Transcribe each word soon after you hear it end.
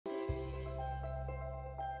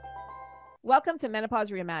Welcome to Menopause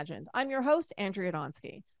Reimagined. I'm your host, Andrea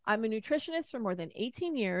Donsky. I'm a nutritionist for more than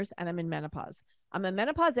 18 years, and I'm in menopause. I'm a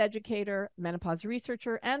menopause educator, menopause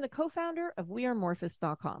researcher, and the co-founder of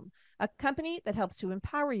wearemorphus.com, a company that helps to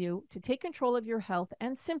empower you to take control of your health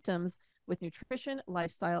and symptoms with nutrition,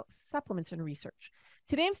 lifestyle, supplements, and research.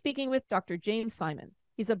 Today, I'm speaking with Dr. James Simon.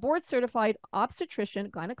 He's a board-certified obstetrician,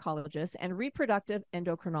 gynecologist, and reproductive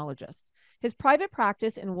endocrinologist. His private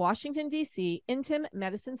practice in Washington, D.C., intim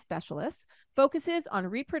medicine specialist focuses on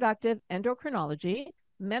reproductive endocrinology,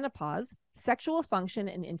 menopause, sexual function,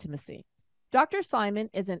 and intimacy. Dr. Simon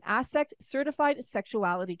is an ASECT certified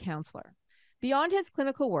sexuality counselor. Beyond his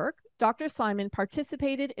clinical work, Dr. Simon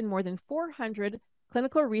participated in more than 400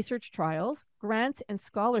 clinical research trials, grants, and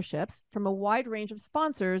scholarships from a wide range of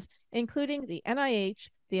sponsors, including the NIH,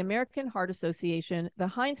 the American Heart Association, the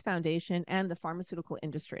Heinz Foundation, and the pharmaceutical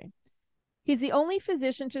industry. He's the only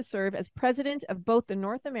physician to serve as president of both the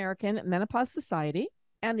North American Menopause Society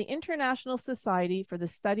and the International Society for the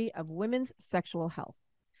Study of Women's Sexual Health.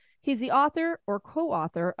 He's the author or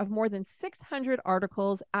co-author of more than 600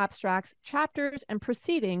 articles, abstracts, chapters, and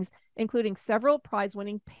proceedings, including several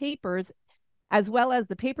prize-winning papers, as well as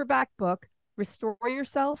the paperback book, Restore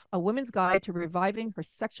Yourself, A Woman's Guide to Reviving Her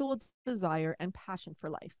Sexual Desire and Passion for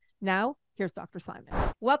Life. Now, here's Dr. Simon.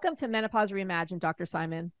 Welcome to Menopause Reimagined, Dr.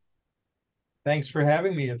 Simon. Thanks for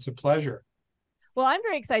having me. It's a pleasure. Well, I'm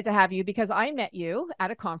very excited to have you because I met you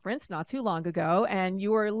at a conference not too long ago, and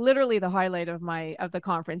you were literally the highlight of the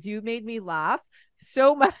conference. You made me laugh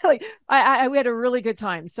so much. Like we had a really good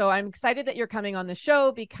time. So I'm excited that you're coming on the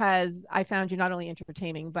show because I found you not only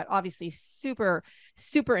entertaining, but obviously super,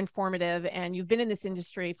 super informative. And you've been in this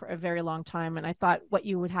industry for a very long time. And I thought what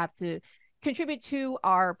you would have to contribute to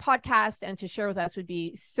our podcast and to share with us would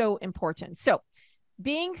be so important. So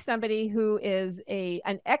being somebody who is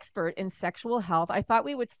an expert in sexual health, I thought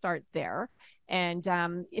we would start there. And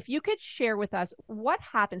if you could share with us what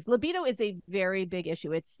happens. Libido is a very big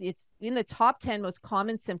issue. It's in the top 10 most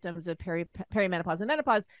common symptoms of perimenopause and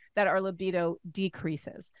menopause that our libido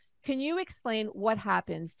decreases. Can you explain what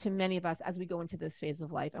happens to many of us as we go into this phase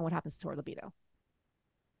of life and what happens to our libido?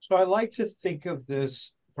 So I like to think of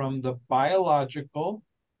this from the biological,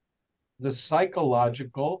 the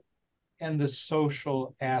psychological, and the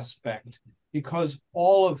social aspect, because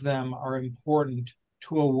all of them are important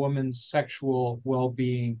to a woman's sexual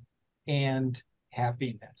well-being and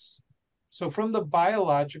happiness. So from the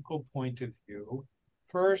biological point of view,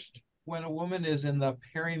 first, when a woman is in the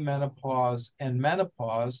perimenopause and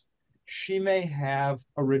menopause, she may have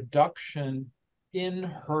a reduction in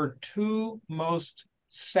her two most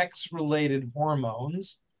sex-related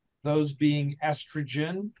hormones, those being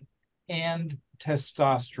estrogen and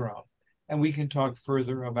testosterone. And we can talk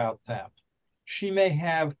further about them. She may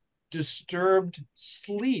have disturbed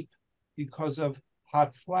sleep because of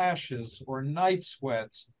hot flashes or night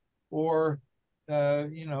sweats or,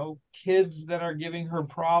 kids that are giving her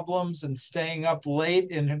problems and staying up late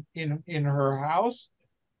in her house,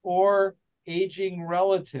 or aging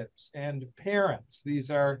relatives and parents. These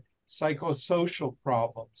are psychosocial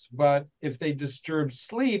problems. But if they disturb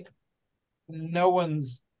sleep, no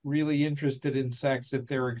one's really interested in sex if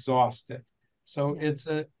they're exhausted. So it's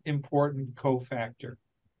an important cofactor.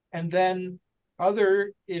 And then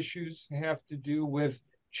other issues have to do with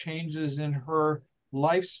changes in her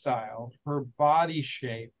lifestyle, her body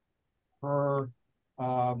shape, her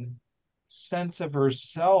sense of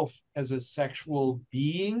herself as a sexual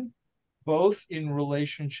being, both in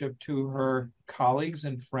relationship to her colleagues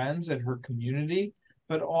and friends and her community,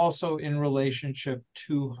 but also in relationship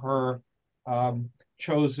to her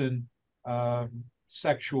chosen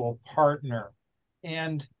sexual partner.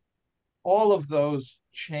 And all of those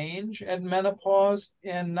change at menopause,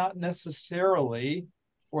 and not necessarily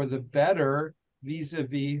for the better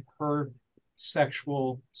vis-a-vis her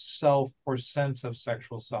sexual self or sense of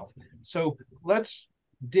sexual self. So let's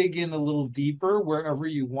dig in a little deeper wherever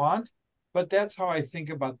you want, but that's how I think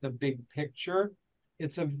about the big picture.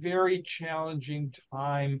 It's a very challenging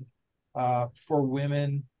time for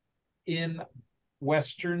women in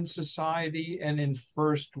Western society and in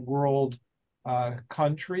first world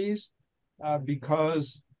countries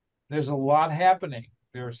because there's a lot happening.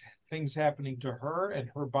 There's things happening to her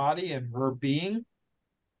and her body and her being,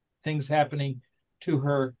 things happening to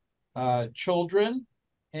her children,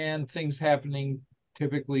 and things happening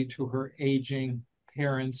typically to her aging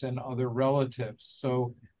parents and other relatives.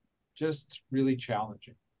 So just really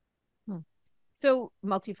challenging. So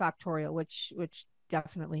multifactorial, which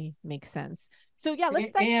definitely makes sense. So yeah, let's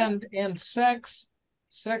and sex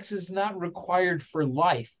is not required for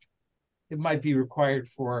life. It might be required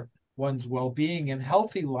for one's well-being and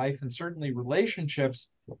healthy life, and certainly relationships.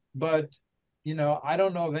 But, I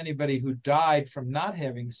don't know of anybody who died from not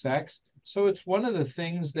having sex. So it's one of the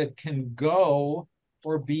things that can go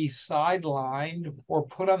or be sidelined or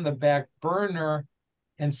put on the back burner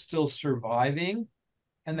and still surviving.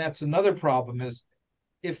 And that's another problem, is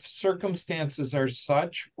if circumstances are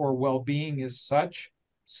such, or well-being is such,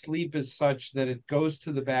 sleep is such, that it goes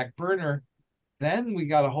to the back burner, then we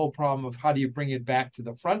got a whole problem of how do you bring it back to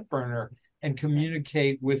the front burner and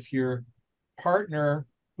communicate with your partner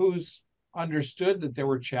who's understood that there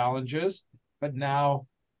were challenges, but now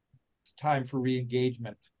it's time for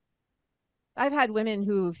re-engagement. I've had women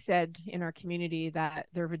who've said in our community that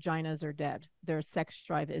their vaginas are dead, their sex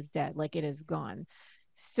drive is dead, like it is gone.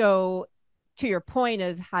 So to your point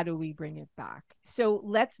of how do we bring it back? So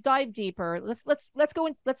let's dive deeper. Let's go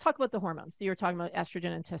in, let's talk about the hormones. You're talking about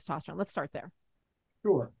estrogen and testosterone. Let's start there.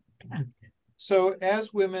 Sure. So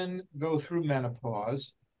as women go through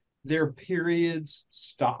menopause, their periods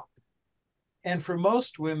stop. And for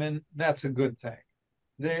most women, that's a good thing.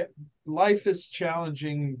 Life is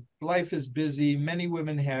challenging, life is busy. Many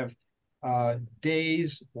women have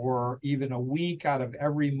days or even a week out of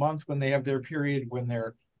every month when they have their period, when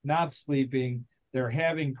they're not sleeping, they're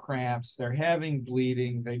having cramps, they're having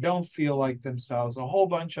bleeding, they don't feel like themselves, a whole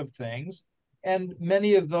bunch of things. And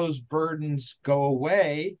many of those burdens go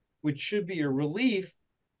away, which should be a relief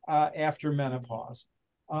after menopause.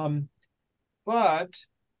 But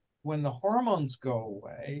when the hormones go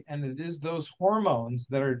away, and it is those hormones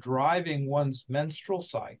that are driving one's menstrual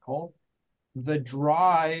cycle, the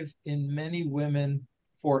drive in many women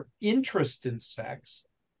for interest in sex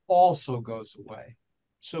also goes away.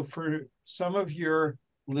 So for some of your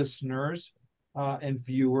listeners and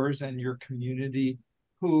viewers and your community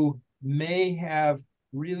who may have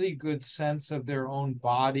really good sense of their own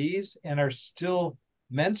bodies and are still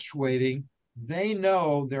menstruating, they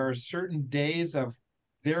know there are certain days of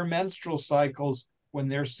their menstrual cycles when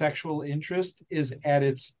their sexual interest is at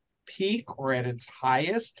its peak or at its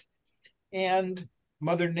highest. And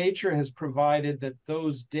Mother Nature has provided that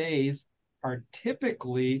those days are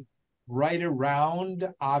typically right around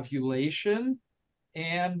ovulation,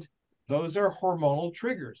 and those are hormonal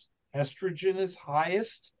triggers. Estrogen is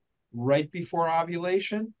highest right before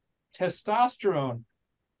ovulation. Testosterone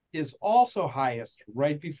is also highest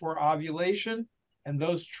right before ovulation, and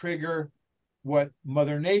those trigger what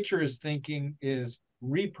Mother Nature is thinking is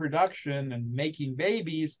reproduction and making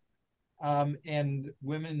babies, and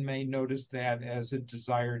women may notice that as a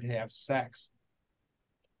desire to have sex.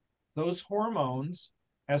 Those hormones,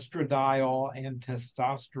 estradiol and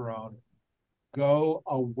testosterone, go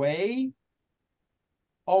away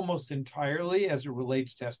almost entirely as it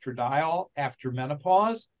relates to estradiol after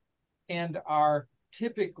menopause, and are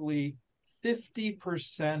typically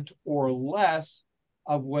 50% or less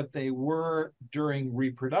of what they were during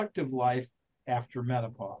reproductive life after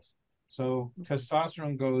menopause. So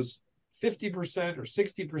testosterone goes 50% or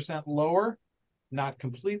 60% lower, not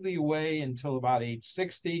completely away until about age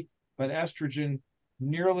 60, but estrogen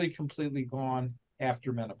nearly completely gone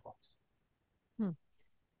after menopause.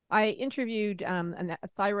 I interviewed a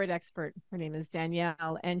thyroid expert. Her name is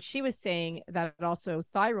Danielle, and she was saying that also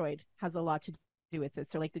thyroid has a lot to do with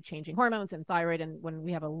it. So like the changing hormones and thyroid, and when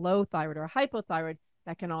we have a low thyroid or a hypothyroid,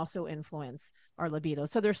 that can also influence our libido.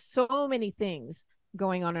 So there's so many things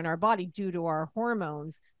going on in our body due to our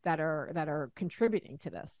hormones that are contributing to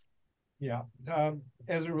this. Yeah.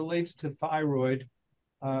 As it relates to thyroid,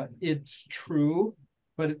 it's true,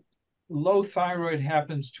 but low thyroid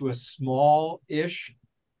happens to a small-ish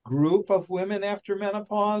group of women after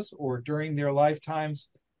menopause or during their lifetimes.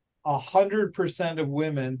 100% of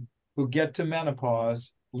women who get to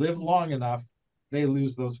menopause live long enough, they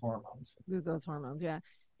lose those hormones. Yeah.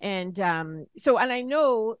 And so, and I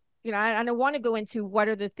know, and I want to go into what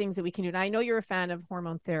are the things that we can do. And I know you're a fan of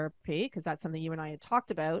hormone therapy because that's something you and I had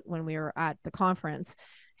talked about when we were at the conference.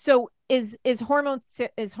 So is hormone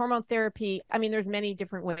therapy, I mean, there's many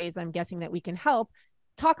different ways I'm guessing that we can help.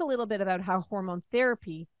 Talk a little bit about how hormone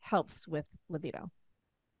therapy helps with libido.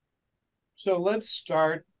 So let's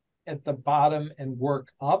start at the bottom and work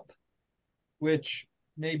up, which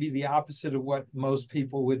may be the opposite of what most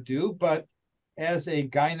people would do. But as a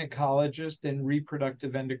gynecologist and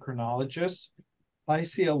reproductive endocrinologist, I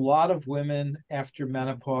see a lot of women after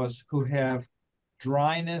menopause who have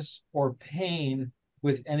dryness or pain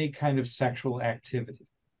with any kind of sexual activity.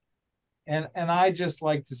 And I just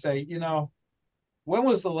like to say, when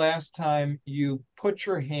was the last time you put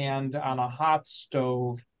your hand on a hot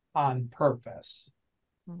stove on purpose?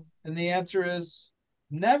 And the answer is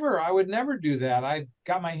Never. I would never do that. I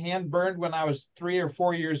got my hand burned when I was 3 or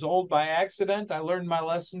 4 years old by accident. I learned my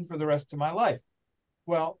lesson for the rest of my life.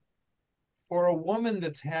 Well, for a woman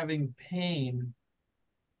that's having pain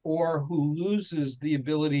or who loses the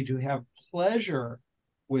ability to have pleasure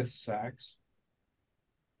with sex,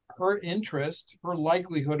 her interest, her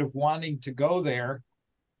likelihood of wanting to go there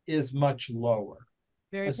is much lower,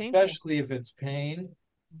 Very painful. especially if it's pain.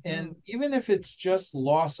 Mhm. And even if it's just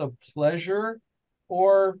loss of pleasure,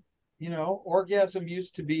 or, orgasm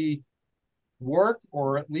used to be work,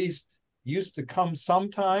 or at least used to come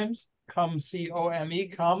sometimes, come C-O-M-E,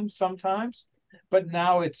 come sometimes, but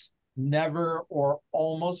now it's never or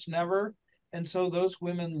almost never. And so those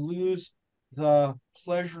women lose the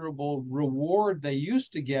pleasurable reward they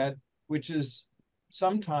used to get, which is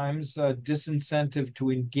sometimes a disincentive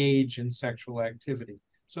to engage in sexual activity.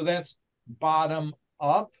 So that's bottom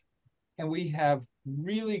up. And we have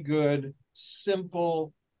really good,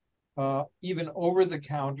 simple, even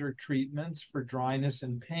over-the-counter treatments for dryness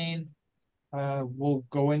and pain. We'll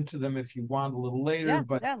go into them if you want a little later, Yeah,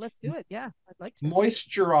 but yeah, let's do it. Yeah, I'd like to.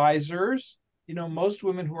 moisturizers, most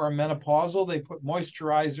women who are menopausal, they put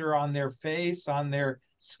moisturizer on their face, on their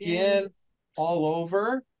skin, all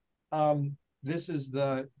over. This is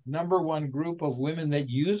the number one group of women that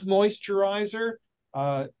use moisturizer,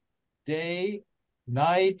 day,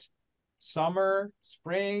 night, summer,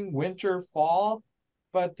 spring, winter, fall.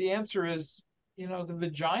 But the answer is, the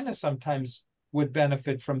vagina sometimes would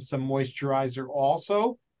benefit from some moisturizer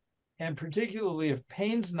also. And particularly if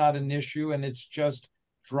pain's not an issue and it's just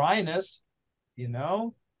dryness,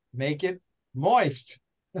 make it moist.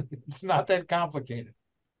 It's not that complicated.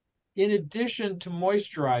 In addition to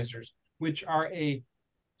moisturizers, which are a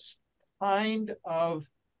kind of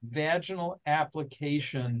vaginal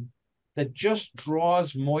application that just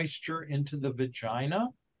draws moisture into the vagina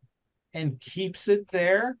and keeps it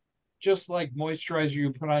there, just like moisturizer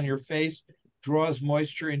you put on your face draws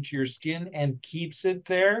moisture into your skin and keeps it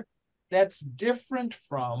there. That's different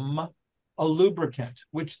from a lubricant,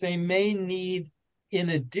 which they may need in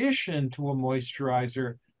addition to a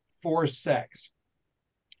moisturizer for sex.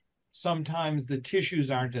 Sometimes the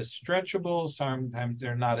tissues aren't as stretchable, sometimes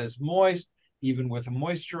they're not as moist, even with a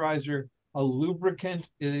moisturizer. A lubricant,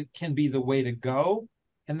 it can be the way to go,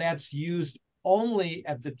 and that's used only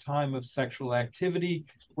at the time of sexual activity,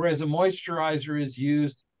 whereas a moisturizer is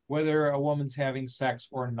used whether a woman's having sex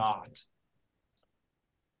or not.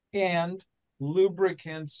 And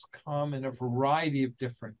lubricants come in a variety of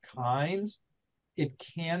different kinds. It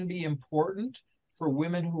can be important for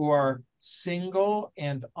women who are single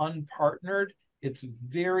and unpartnered. It's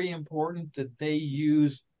very important that they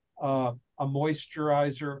use a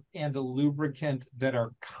moisturizer and a lubricant that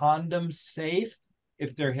are condom safe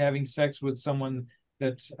if they're having sex with someone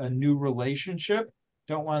that's a new relationship.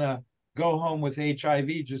 Don't want to go home with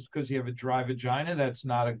HIV just because you have a dry vagina. That's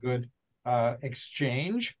not a good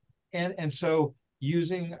exchange. And so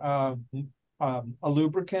using a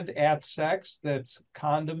lubricant at sex that's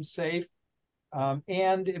condom safe,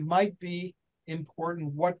 and it might be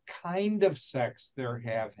important what kind of sex they're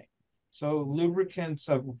having. So lubricants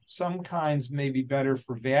of some kinds may be better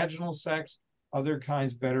for vaginal sex, other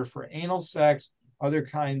kinds better for anal sex, other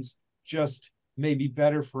kinds just may be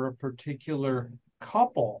better for a particular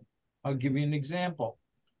couple. I'll give you an example.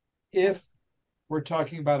 If we're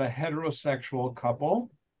talking about a heterosexual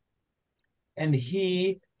couple and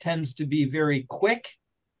he tends to be very quick,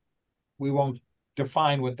 we won't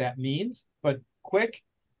define what that means, but quick,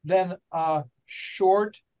 then a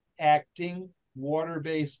short-acting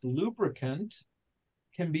water-based lubricant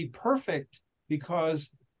can be perfect because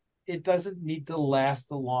it doesn't need to last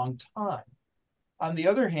a long time. On the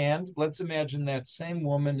other hand, let's imagine that same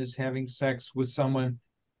woman is having sex with someone,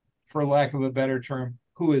 for lack of a better term,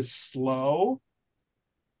 who is slow.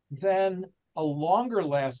 Then a longer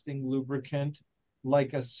lasting lubricant,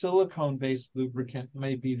 like a silicone-based lubricant,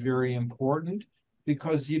 may be very important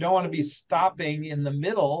because you don't want to be stopping in the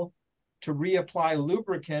middle to reapply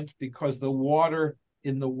lubricant because the water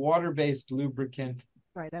in the water-based lubricant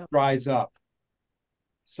dries up.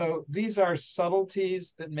 So these are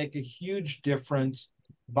subtleties that make a huge difference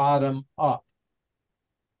bottom up.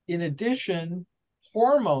 In addition,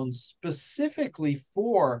 hormones specifically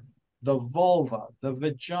for the vulva, the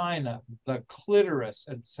vagina, the clitoris,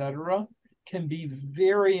 etc., can be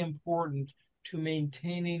very important to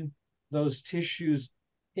maintaining those tissues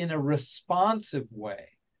in a responsive way,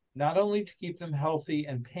 not only to keep them healthy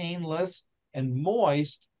and painless and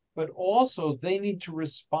moist, but also they need to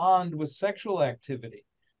respond with sexual activity.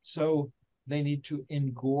 So they need to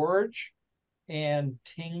engorge and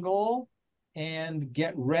tingle and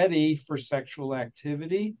get ready for sexual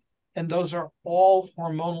activity. And those are all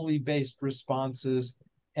hormonally based responses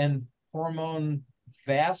and hormone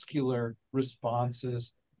vascular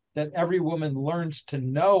responses that every woman learns to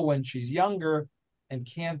know when she's younger and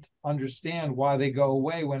can't understand why they go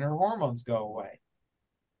away when her hormones go away.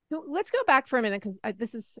 So let's go back for a minute because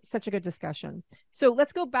this is such a good discussion. So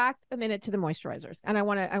let's go back a minute to the moisturizers, and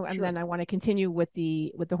and then I want to continue with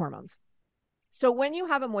the hormones. So when you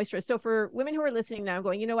have a moisturizer, so for women who are listening now,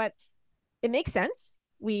 going, you know what, it makes sense.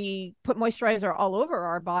 We put moisturizer all over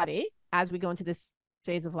our body as we go into this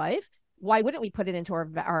phase of life. Why wouldn't we put it into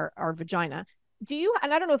our vagina? Do you,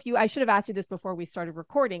 and I don't know if I should have asked you this before we started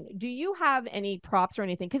recording, do you have any props or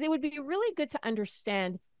anything? Because it would be really good to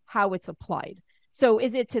understand how it's applied. So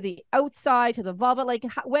is it to the outside, to the vulva? Like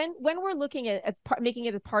when we're looking at making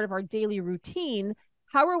it a part of our daily routine,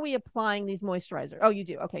 how are we applying these moisturizers? Oh, you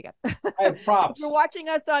do. Okay, good. I have props. So if you're watching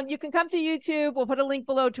us you can come to YouTube. We'll put a link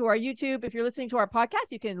below to our YouTube. If you're listening to our podcast,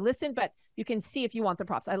 you can listen, but you can see if you want the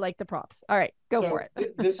props. I like the props. All right, go for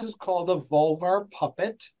it. This is called a vulvar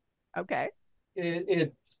puppet. Okay.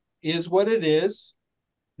 It is what it is.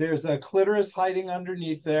 There's a clitoris hiding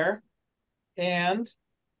underneath there. And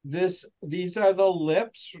these are the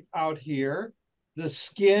lips out here. The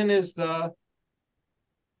skin is out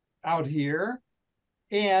here.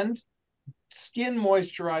 And skin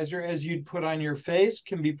moisturizer, as you'd put on your face,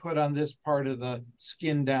 can be put on this part of the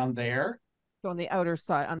skin down there. So on the outer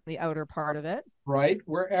side, on the outer part of it. Right.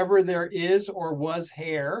 Wherever there is or was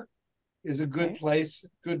hair is a good place,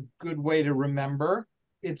 good way to remember.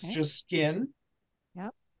 It's just skin.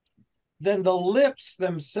 Yep. Then the lips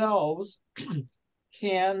themselves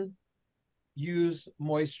can use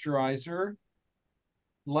moisturizer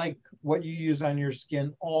like what you use on your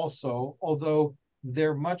skin also, although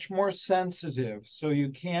they're much more sensitive. So you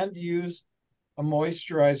can't use a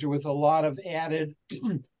moisturizer with a lot of added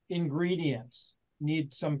ingredients.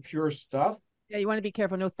 Need some pure stuff. Yeah, you want to be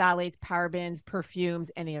careful. No phthalates, parabens,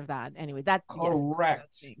 perfumes, any of that. Anyway, that's correct.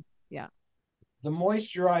 Yes, yeah. The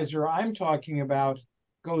moisturizer I'm talking about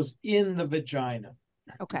goes in the vagina.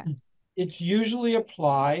 Okay. It's usually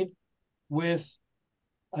applied with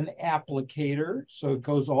an applicator, so it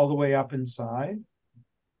goes all the way up inside.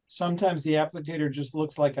 Sometimes the applicator just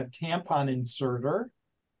looks like a tampon inserter.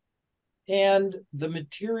 And the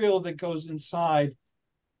material that goes inside,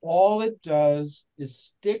 all it does is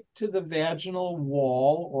stick to the vaginal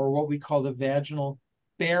wall, or what we call the vaginal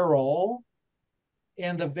barrel.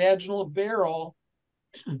 And the vaginal barrel,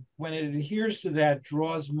 when it adheres to that,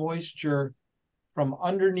 draws moisture from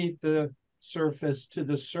underneath the surface to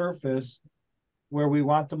the surface where we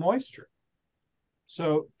want the moisture.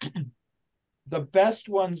 So the best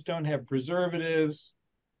ones don't have preservatives,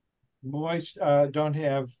 don't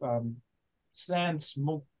have scents,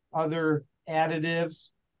 other additives,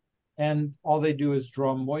 and all they do is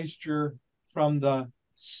draw moisture from the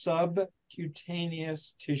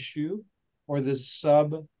subcutaneous tissue or the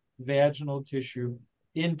subvaginal tissue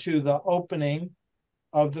into the opening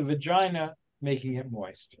of the vagina, making it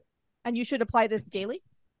moist. And you should apply this daily?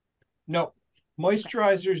 No.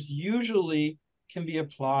 Moisturizers usually can be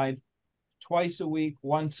applied twice a week,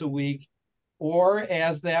 once a week, or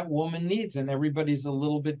as that woman needs. And everybody's a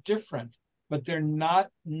little bit different, but they're not,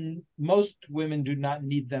 most women do not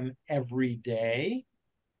need them every day.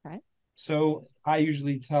 Okay. So I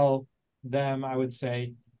usually tell them, I would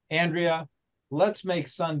say, Andrea, let's make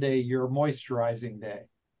Sunday your moisturizing day.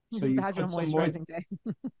 So you vaginal put some moisturizing day.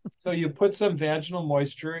 So you put some vaginal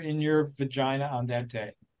moisture in your vagina on that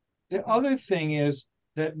day. The other thing is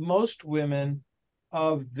that most women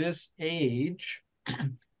of this age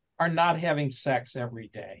are not having sex every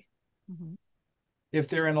day. Mm-hmm. If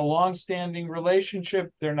they're in a long-standing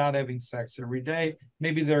relationship, they're not having sex every day.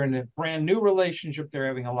 Maybe they're in a brand new relationship, they're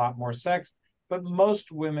having a lot more sex, but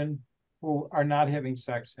most women who are not having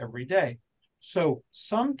sex every day. So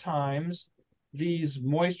sometimes these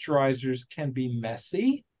moisturizers can be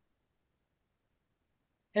messy.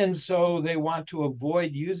 And so they want to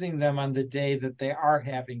avoid using them on the day that they are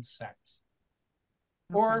having sex.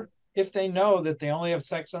 Okay. Or if they know that they only have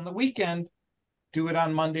sex on the weekend, do it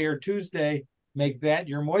on Monday or Tuesday, make that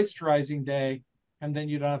your moisturizing day, and then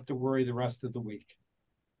you don't have to worry the rest of the week.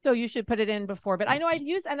 So you should put it in before, but I know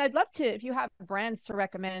I'd love to, if you have brands to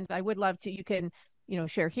recommend, I would love to, you can,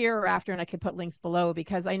 share here or after, and I could put links below,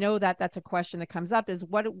 because I know that that's a question that comes up is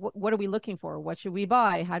what are we looking for? What should we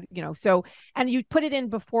buy? How, so, and you put it in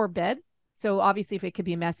before bed. So obviously if it could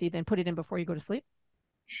be messy, then put it in before you go to sleep.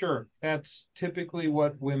 Sure. That's typically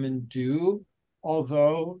what women do.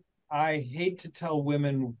 Although I hate to tell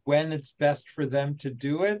women when it's best for them to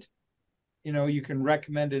do it, you can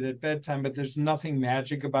recommend it at bedtime, but there's nothing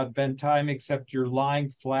magic about bedtime except you're lying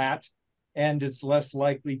flat and it's less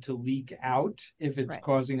likely to leak out if it's Right.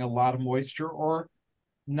 causing a lot of moisture. Or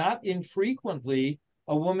not infrequently,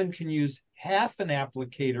 a woman can use half an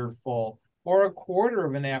applicator full or a quarter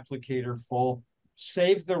of an applicator full.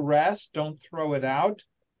 Save the rest, don't throw it out.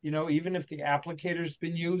 Even if the applicator's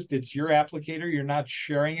been used, it's your applicator, you're not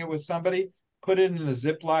sharing it with somebody. Put it in a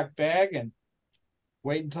Ziploc bag and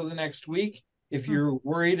wait until the next week. If you're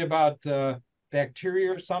worried about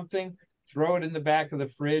bacteria or something, throw it in the back of the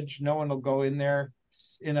fridge. No one will go in there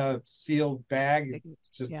in a sealed bag.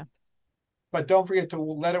 Yeah. But don't forget to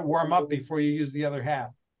let it warm up before you use the other half.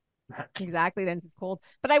 Exactly. Then it's cold.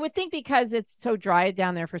 But I would think because it's so dry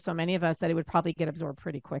down there for so many of us that it would probably get absorbed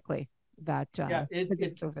pretty quickly. That the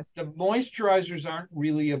moisturizers aren't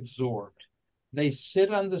really absorbed. They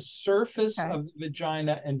sit on the surface of the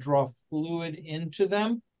vagina and draw fluid into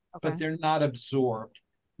them, but they're not absorbed.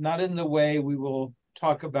 Not in the way we will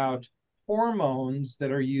talk about hormones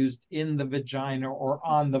that are used in the vagina or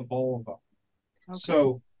on the vulva.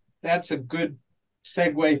 So that's a good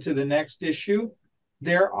segue to the next issue.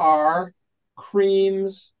 There are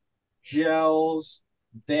creams, gels,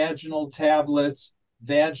 vaginal tablets,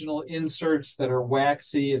 vaginal inserts that are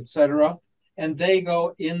waxy, etc., and they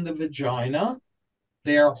go in the vagina.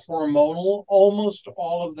 They are hormonal. Almost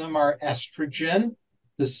all of them are estrogen,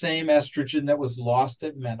 the same estrogen that was lost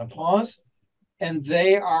at menopause. And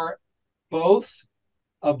they are both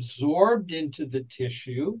absorbed into the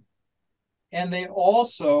tissue, and they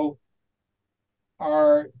also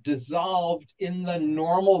are dissolved in the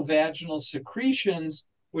normal vaginal secretions,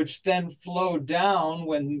 which then flow down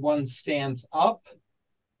when one stands up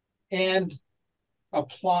and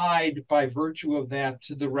applied by virtue of that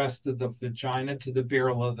to the rest of the vagina, to the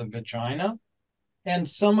barrel of the vagina. And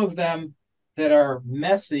some of them that are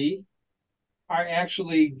messy are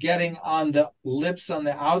actually getting on the lips on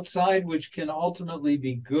the outside, which can ultimately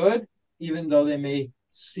be good, even though they may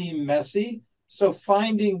seem messy. So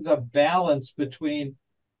finding the balance between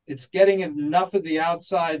it's getting enough of the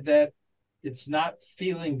outside that it's not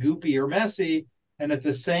feeling goopy or messy, and at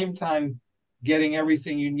the same time getting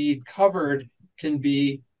everything you need covered can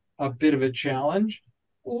be a bit of a challenge.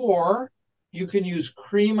 Or you can use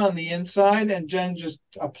cream on the inside and then just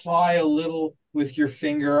apply a little with your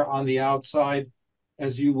finger on the outside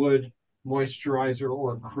as you would moisturizer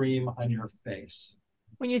or cream on your face.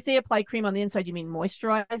 When you say apply cream on the inside, you mean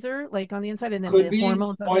moisturizer, like on the inside, and then Could the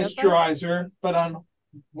hormones on the outside? moisturizer, but on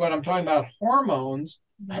what I'm talking about, hormones,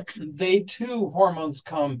 they too, hormones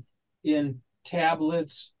come in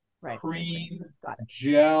tablets, cream,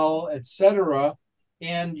 gel, etc.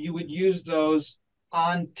 And you would use those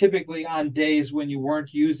typically on days when you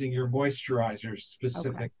weren't using your moisturizers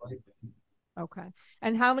specifically. Okay.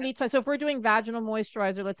 And how many times? So if we're doing vaginal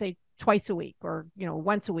moisturizer, let's say twice a week or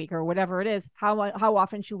once a week or whatever it is, how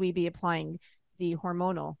often should we be applying the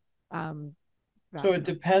hormonal? So it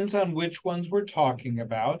depends on which ones we're talking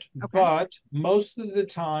about, but most of the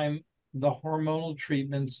time, the hormonal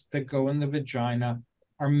treatments that go in the vagina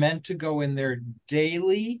are meant to go in there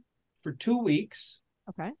daily for 2 weeks.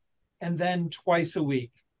 And then twice a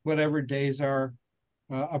week, whatever days are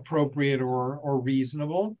appropriate or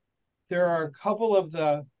reasonable. There are a couple of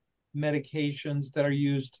the medications that are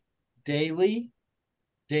used daily,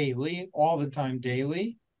 all the time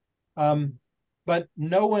daily. But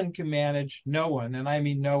no one, and I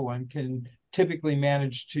mean no one, can typically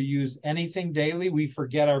manage to use anything daily. We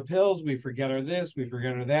forget our pills, we forget our this, we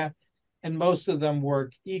forget our that. And most of them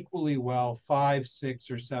work equally well 5,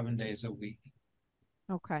 6, or 7 days a week.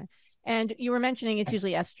 Okay. And you were mentioning it's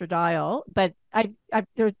usually estradiol, but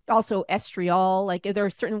there's also estriol. Like, are there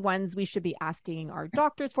certain ones we should be asking our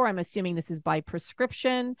doctors for? I'm assuming this is by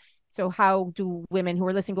prescription. So how do women who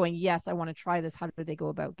are listening going, yes, I want to try this, how do they go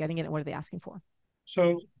about getting it, and what are they asking for?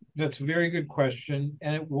 So that's a very good question.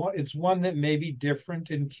 And it's one that may be different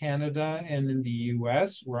in Canada and in the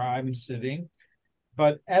US where I'm sitting.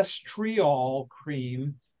 But estriol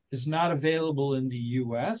cream is not available in the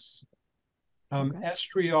US.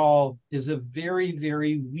 Estriol is a very,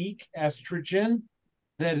 very weak estrogen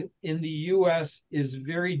that in the US is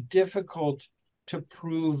very difficult to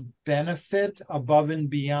prove benefit above and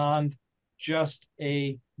beyond just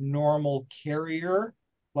a normal carrier,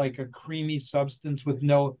 like a creamy substance with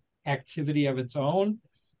no activity of its own.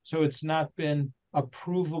 So it's not been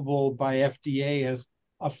approvable by FDA as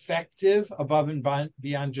effective above and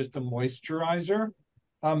beyond just a moisturizer.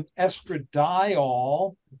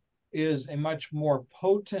 Estradiol is a much more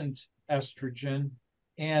potent estrogen,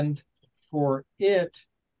 and for it,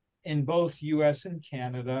 in both US and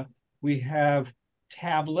Canada, we have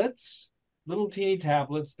tablets little teeny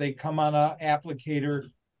tablets. They come on a applicator.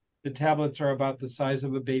 The tablets are about the size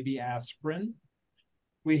of a baby aspirin.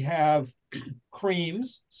 We have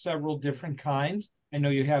creams, several different kinds. I know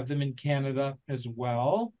you have them in Canada as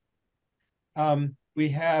well. We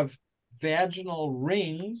have vaginal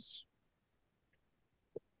rings.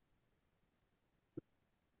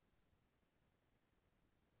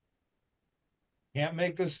 Can't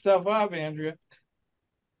make this stuff up, Andrea.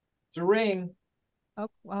 It's a ring. Oh,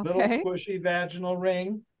 Little okay. squishy vaginal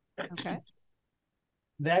ring. Okay.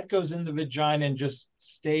 That goes in the vagina and just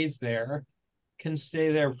stays there. Can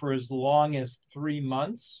stay there for as long as 3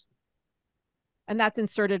 months. And that's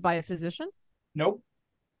inserted by a physician? Nope.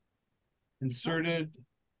 Inserted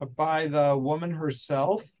by the woman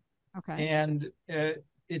herself. Okay. And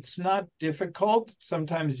it's not difficult.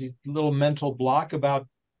 Sometimes a little mental block about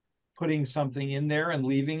putting something in there and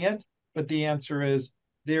leaving it. But the answer is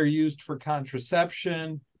they're used for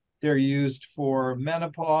contraception. They're used for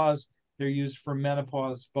menopause. They're used for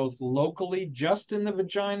menopause both locally, just in the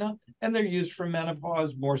vagina, and they're used for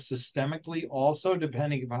menopause more systemically also,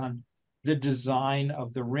 depending upon the design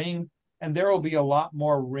of the ring. And there will be a lot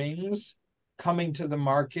more rings coming to the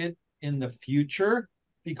market in the future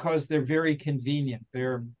because they're very convenient.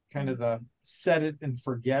 They're kind of the set it and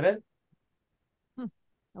forget it.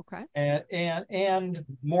 Okay. And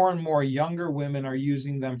more younger women are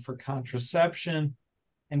using them for contraception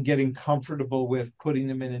and getting comfortable with putting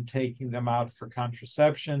them in and taking them out for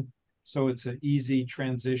contraception. So it's an easy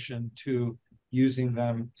transition to using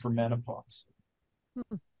them for menopause.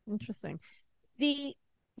 Interesting.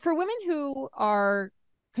 For women who are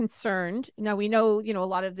concerned, now we know, a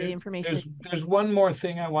lot of the information. There's one more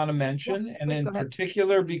thing I want to mention, and in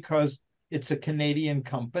particular, because it's a Canadian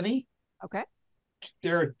company. Okay.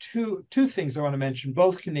 There are two things I want to mention,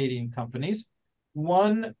 both Canadian companies.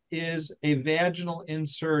 One is a vaginal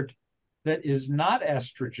insert that is not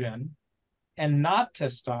estrogen and not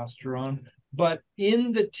testosterone, but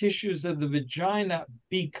in the tissues of the vagina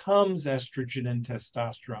becomes estrogen and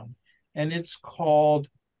testosterone. And it's called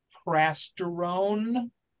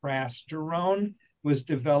Prasterone. Prasterone was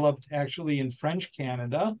developed actually in French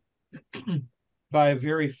Canada by a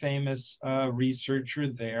very famous researcher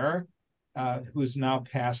there who's now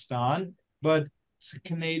passed on. But it's a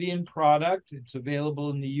Canadian product. It's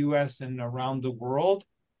available in the US and around the world.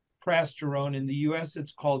 Prasterone in the US,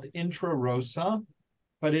 it's called Intrarosa,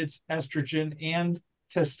 but it's estrogen and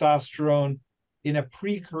testosterone in a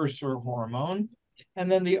precursor hormone.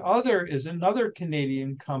 And then the other is another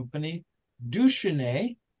Canadian company,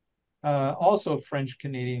 Duchenet, also a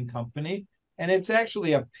French-Canadian company. And it's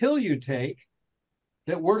actually a pill you take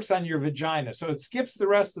that works on your vagina. So it skips the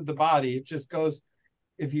rest of the body. It just goes,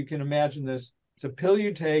 if you can imagine this, it's a pill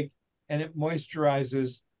you take and it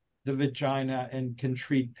moisturizes the vagina and can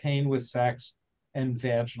treat pain with sex and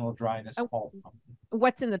vaginal dryness.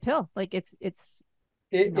 What's in the pill? Like it's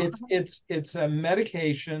a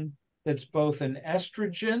medication that's both an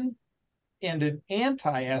estrogen and an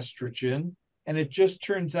anti-estrogen. And it just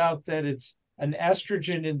turns out that it's an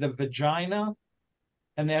estrogen in the vagina,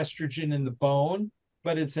 an estrogen in the bone,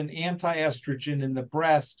 but it's an anti-estrogen in the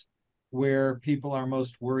breast where people are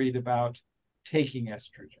most worried about taking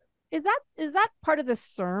estrogen. Is that part of the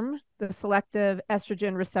SERM, the selective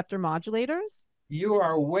estrogen receptor modulators? You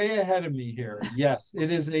are way ahead of me here. Yes,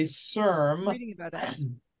 it is a SERM, reading about it.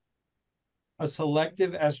 A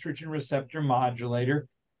selective estrogen receptor modulator.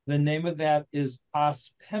 The name of that is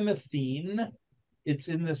ospemifene. It's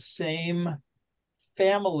in the same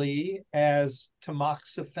family as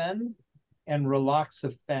tamoxifen and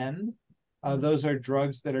raloxifene. Those are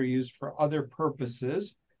drugs that are used for other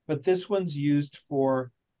purposes, but this one's used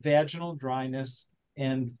for vaginal dryness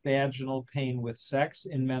and vaginal pain with sex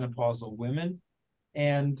in menopausal women.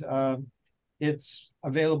 And it's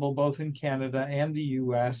available both in Canada and the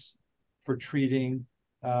US for treating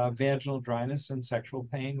vaginal dryness and sexual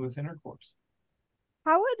pain with intercourse.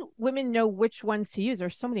 How would women know which ones to use?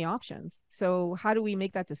 There's so many options. So how do we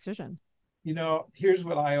make that decision? Here's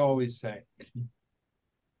what I always say.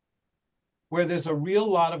 Where there's a real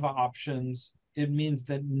lot of options, it means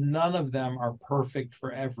that none of them are perfect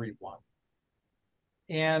for everyone.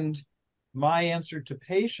 And my answer to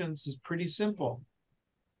patients is pretty simple.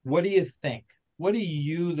 What do you think? What do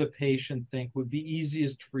you, the patient, think would be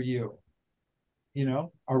easiest for you?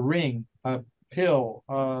 A ring, a pill,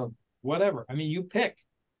 whatever. I mean, you pick.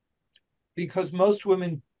 Because most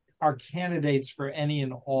women are candidates for any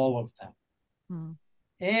and all of them.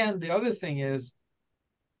 And the other thing is,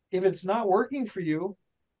 if it's not working for you,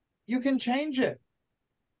 you can change it.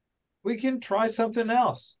 We can try something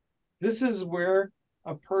else. This is where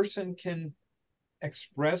a person can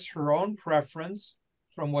express her own preference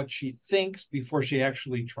from what she thinks before she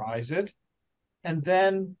actually tries it, and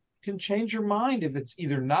then can change her mind if it's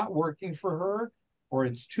either not working for her, or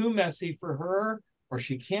it's too messy for her, or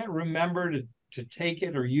she can't remember to take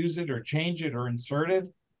it or use it or change it or insert it,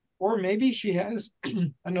 or maybe she has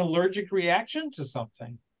an allergic reaction to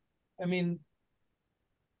something. I mean,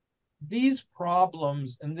 these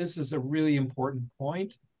problems, and this is a really important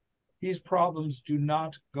point, these problems do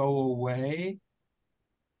not go away.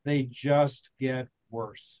 They just get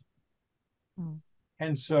worse.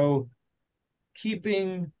 And so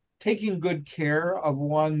taking good care of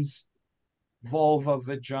one's vulva,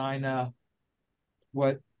 vagina,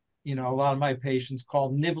 what, a lot of my patients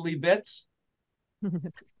call nibbly bits.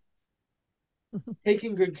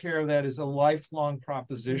 Taking good care of that is a lifelong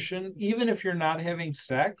proposition. Even if you're not having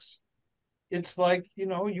sex, it's like, you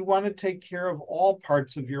want to take care of all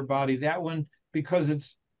parts of your body. That one, because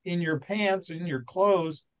it's in your pants, in your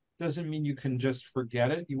clothes, doesn't mean you can just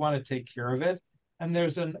forget it. You want to take care of it. And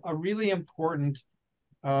there's a really important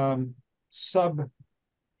sub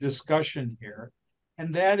discussion here.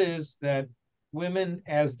 And that is that women,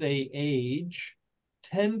 as they age,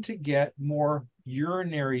 tend to get more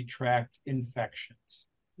urinary tract infections.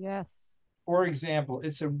 Yes. For example,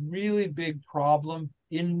 it's a really big problem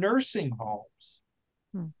in nursing homes.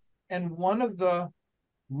 And one of the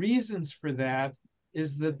reasons for that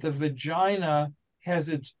is that the vagina has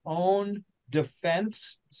its own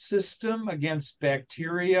defense system against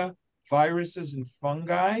bacteria, viruses, and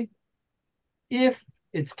fungi if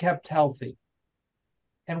it's kept healthy.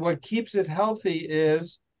 And what keeps it healthy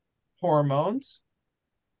is hormones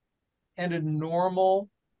and a normal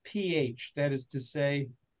pH, that is to say,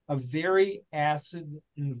 a very acid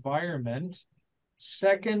environment,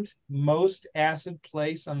 second most acid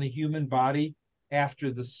place on the human body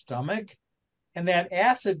after the stomach. And that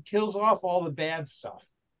acid kills off all the bad stuff.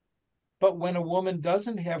 But when a woman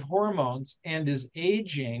doesn't have hormones and is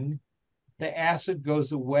aging, the acid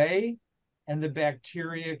goes away and the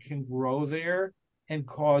bacteria can grow there and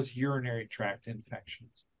cause urinary tract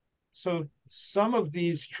infections. So some of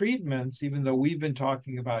these treatments, even though we've been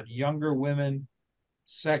talking about younger women,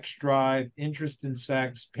 sex drive, interest in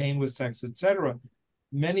sex, pain with sex, etc.,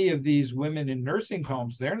 many of these women in nursing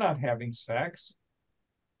homes, they're not having sex.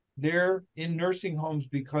 They're in nursing homes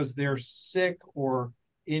because they're sick or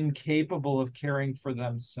incapable of caring for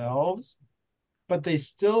themselves, but they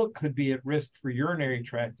still could be at risk for urinary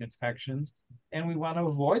tract infections, and we want to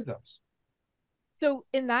avoid those. So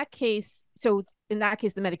in that case, the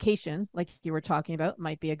medication, like you were talking about,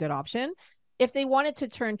 might be a good option. If they wanted to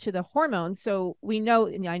turn to the hormones, so we know,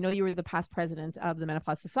 and I know you were the past president of the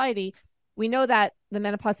Menopause Society. We know that the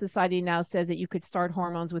Menopause Society now says that you could start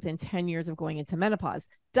hormones within 10 years of going into menopause.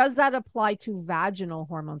 Does that apply to vaginal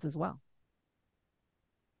hormones as well?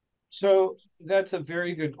 So that's a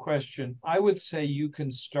very good question. I would say you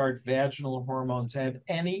can start vaginal hormones at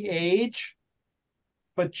any age,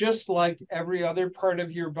 but just like every other part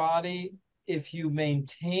of your body, if you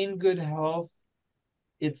maintain good health,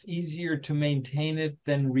 it's easier to maintain it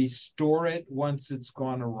than restore it once it's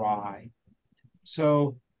gone awry.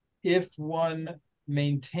 So if one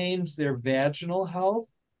maintains their vaginal health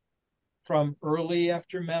from early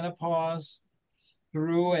after menopause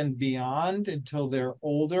through and beyond until they're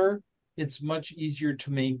older, it's much easier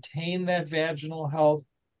to maintain that vaginal health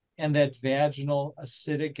and that vaginal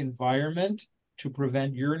acidic environment to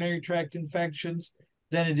prevent urinary tract infections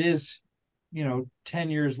than it is, 10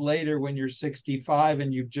 years later when you're 65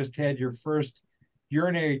 and you've just had your first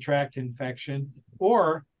urinary tract infection,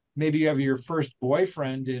 or maybe you have your first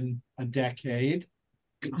boyfriend in a decade.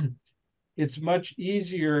 It's much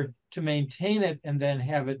easier to maintain it and then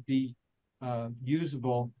have it be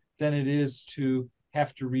usable than it is to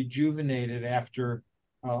have to rejuvenate it after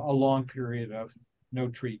a long period of no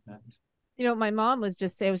treatment. My mom was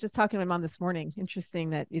just saying, I was just talking to my mom this morning. Interesting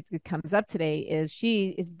that it comes up today is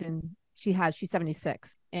she's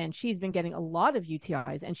 76 and she's been getting a lot of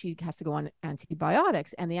UTIs and she has to go on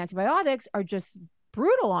antibiotics, and the antibiotics are just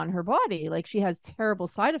brutal on her body. Like, she has terrible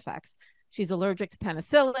side effects. She's allergic to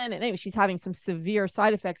penicillin, and anyway, she's having some severe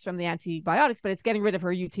side effects from the antibiotics, but it's getting rid of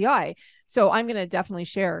her UTI. So I'm going to definitely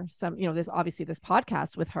share some, this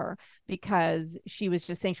podcast with her, because she was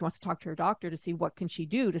just saying she wants to talk to her doctor to see what can she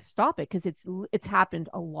do to stop it, because it's happened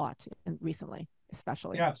a lot recently,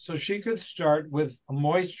 especially. Yeah, so she could start with a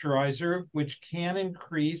moisturizer, which can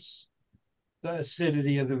increase the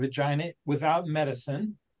acidity of the vagina without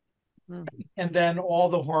medicine. And then all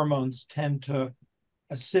the hormones tend to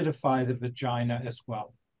acidify the vagina as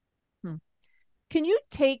well. Can you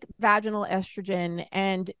take vaginal estrogen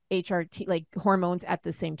and HRT, like hormones, at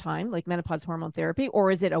the same time, like menopause hormone therapy,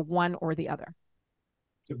 or is it a one or the other?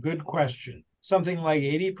 It's a good question. Something like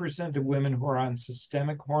 80% of women who are on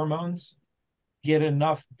systemic hormones get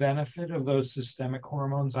enough benefit of those systemic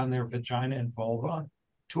hormones on their vagina and vulva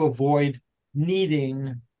to avoid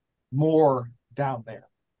needing more down there.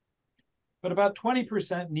 But about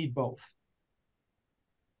 20% need both.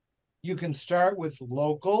 You can start with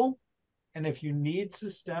local, and if you need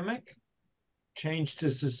systemic, change to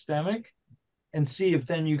systemic and see if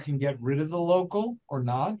then you can get rid of the local or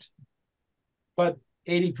not. But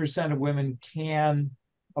 80% of women can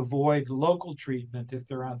avoid local treatment if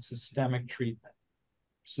they're on systemic treatment.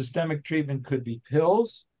 Systemic treatment could be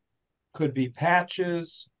pills, could be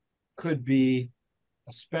patches, could be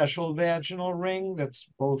a special vaginal ring that's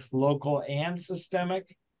both local and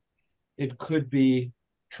systemic. It could be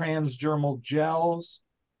transdermal gels.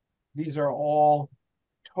 These are all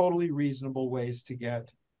totally reasonable ways to get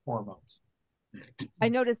hormones. I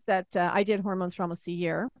noticed that I did hormones for almost a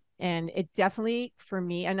year, and it definitely, for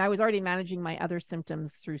me, and I was already managing my other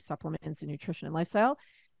symptoms through supplements and nutrition and lifestyle,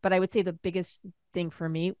 but I would say the biggest thing for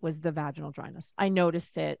me was the vaginal dryness. I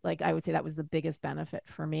noticed it. Like, I would say that was the biggest benefit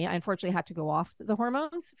for me. I unfortunately had to go off the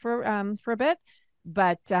hormones for a bit,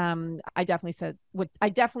 but I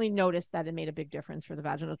definitely noticed that it made a big difference for the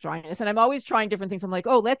vaginal dryness. And I'm always trying different things. I'm like,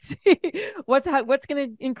 oh, let's see what's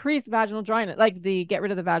going to increase vaginal dryness, like get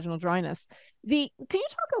rid of the vaginal dryness. Can you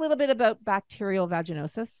talk a little bit about bacterial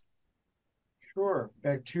vaginosis? Sure.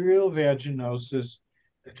 Bacterial vaginosis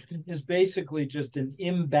is basically just an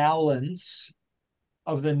imbalance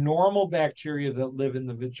of the normal bacteria that live in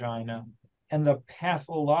the vagina and the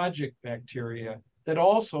pathologic bacteria that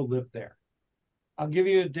also live there. I'll give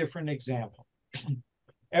you a different example.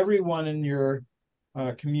 Everyone in your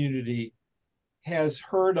community has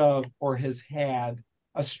heard of or has had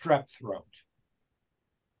a strep throat.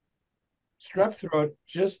 Strep throat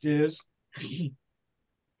just is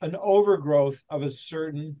an overgrowth of a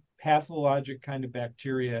certain pathologic kind of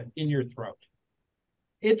bacteria in your throat.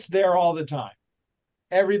 It's there all the time.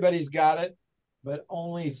 Everybody's got it, but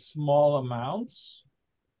only small amounts.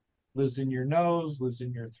 Lives in your nose, lives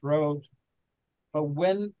in your throat. But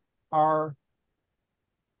when our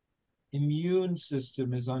immune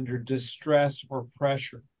system is under distress or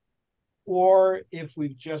pressure, or if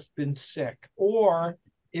we've just been sick, or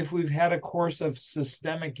if we've had a course of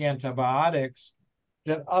systemic antibiotics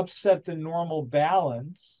that upset the normal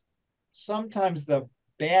balance, sometimes the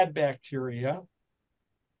bad bacteria,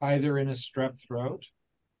 either in a strep throat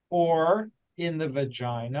or in the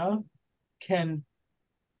vagina, can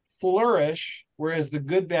flourish, whereas the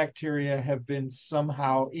good bacteria have been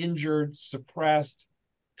somehow injured, suppressed,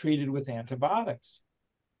 treated with antibiotics.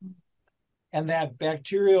 And that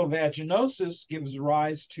bacterial vaginosis gives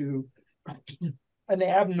rise to an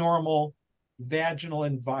abnormal vaginal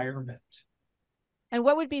environment. And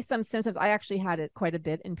what would be some symptoms? I actually had it quite a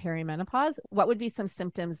bit in perimenopause. What would be some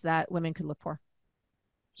symptoms that women could look for?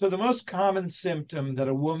 So the most common symptom that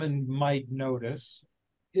a woman might notice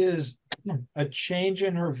is a change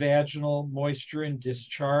in her vaginal moisture and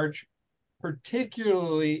discharge,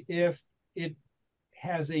 particularly if it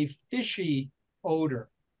has a fishy odor.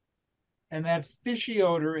 And that fishy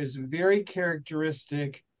odor is very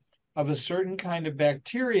characteristic of a certain kind of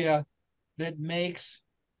bacteria that makes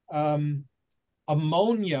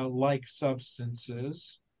ammonia-like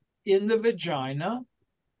substances in the vagina.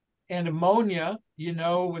 And ammonia,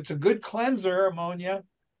 it's a good cleanser, ammonia,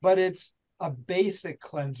 but it's a basic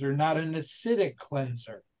cleanser, not an acidic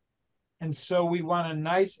cleanser. And so we want a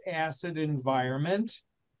nice acid environment.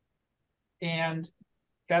 And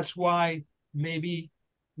that's why maybe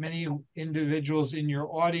many individuals in your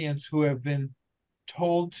audience who have been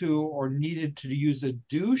told to or needed to use a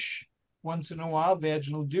douche once in a while,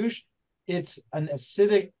 vaginal douche, it's an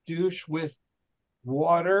acidic douche with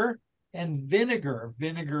water and vinegar.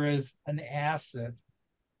 Vinegar is an acid.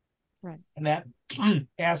 Right. And that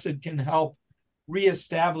acid can help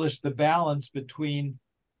reestablish the balance between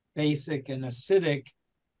basic and acidic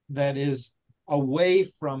that is away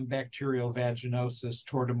from bacterial vaginosis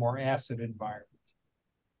toward a more acid environment.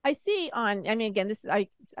 I see again, I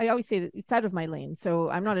always say that it's out of my lane. So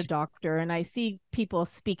I'm not a doctor, and I see people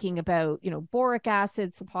speaking about, boric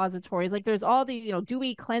acid suppositories. Like, there's all the, do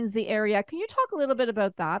we cleanse the area? Can you talk a little bit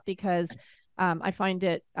about that? Because I find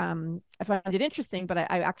it interesting, but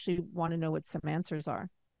I actually want to know what some answers are.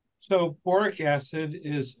 So boric acid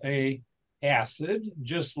is a acid,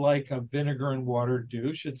 just like a vinegar and water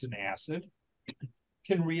douche. It's an acid.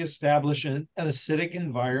 Can reestablish an acidic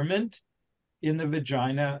environment in the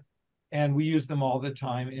vagina, and we use them all the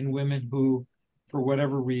time in women who for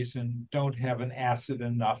whatever reason, don't have an acid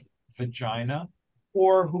enough vagina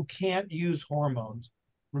or who can't use hormones.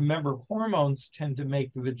 Remember, hormones tend to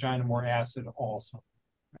make the vagina more acid also.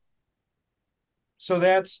 So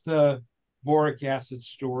that's the boric acid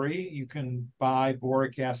story. You can buy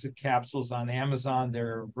boric acid capsules on Amazon.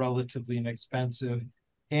 They're relatively inexpensive.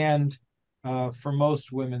 And for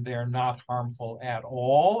most women, they are not harmful at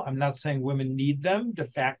all. I'm not saying women need them de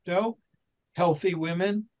facto. Healthy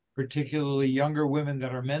women, particularly younger women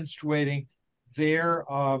that are menstruating, their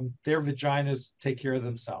vaginas take care of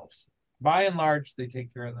themselves. By and large, they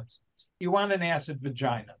take care of themselves. You want an acid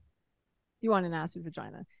vagina. You want an acid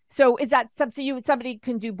vagina. So is that somebody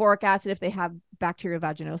can do boric acid if they have bacterial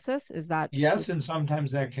vaginosis? Is that? Yes, and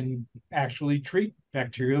sometimes that can actually treat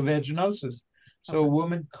bacterial vaginosis. So Okay. a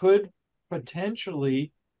woman could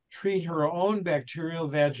potentially treat her own bacterial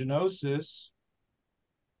vaginosis.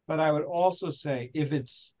 But I would also say if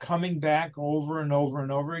it's coming back over and over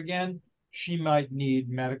and over again, she might need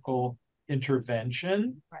medical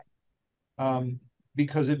intervention. Right.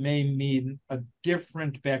 Because it may mean a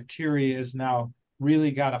different bacteria is now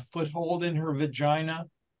really got a foothold in her vagina,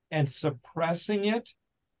 and suppressing it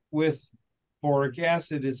with boric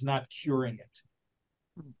acid is not curing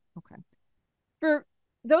it. Okay. For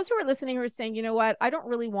those who are listening who are saying, you know what, I don't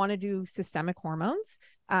really want to do systemic hormones.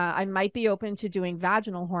 I might be open to doing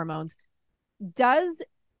vaginal hormones. Does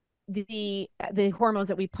the hormones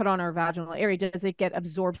that we put on our vaginal area, does it get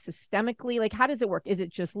absorbed systemically? Like, how does it work? Is it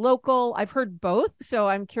just local? I've heard both. So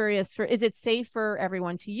I'm curious is it safe for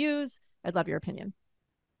everyone to use? I'd love your opinion.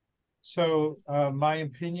 So my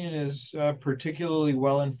opinion is particularly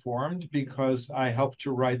well informed because I helped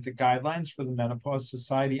to write the guidelines for the Menopause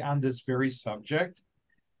Society on this very subject.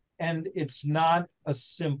 And it's not a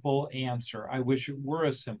simple answer. I wish it were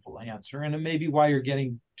a simple answer. And it may be why you're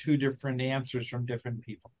getting two different answers from different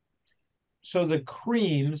people. So the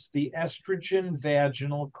creams, the estrogen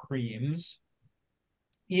vaginal creams,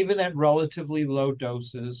 even at relatively low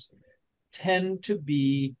doses, tend to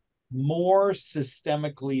be more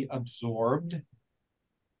systemically absorbed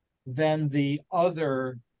than the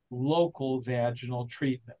other local vaginal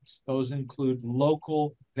treatments. Those include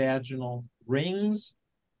local vaginal rings,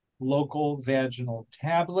 local vaginal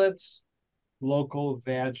tablets, local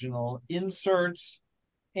vaginal inserts,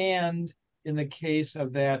 and in the case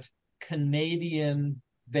of that Canadian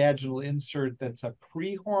vaginal insert that's a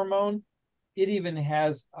pre-hormone, it even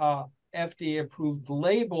has a FDA-approved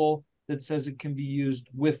label that says it can be used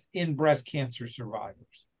within breast cancer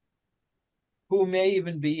survivors who may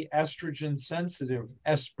even be estrogen sensitive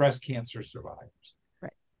as breast cancer survivors.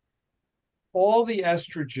 Right. All the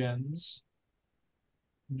estrogens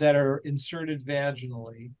that are inserted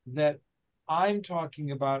vaginally that I'm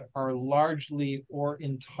talking about are largely or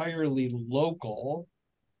entirely local,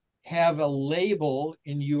 have a label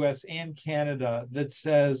in US and Canada that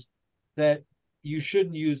says that you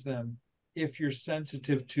shouldn't use them if you're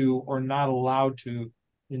sensitive to or not allowed to,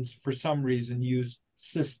 for some reason, use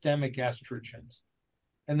systemic estrogens.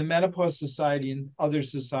 And the Menopause Society and other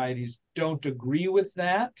societies don't agree with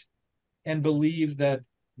that and believe that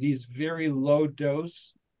these very low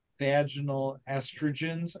dose vaginal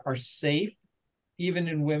estrogens are safe, even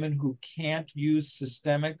in women who can't use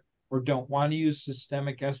systemic or don't want to use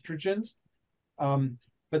systemic estrogens.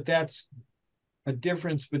 But that's a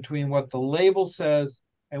difference between what the label says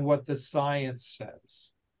and what the science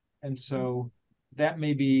says. And so that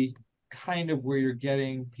may be kind of where you're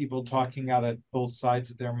getting people talking out of both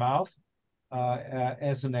sides of their mouth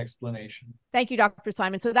as an explanation. Thank you, Dr.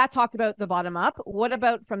 Simon. So that talked about the bottom up. What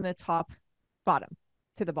about from the top bottom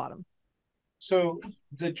to the bottom? So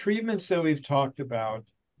the treatments that we've talked about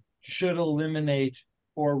should eliminate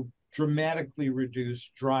or dramatically reduce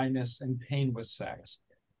dryness and pain with sex.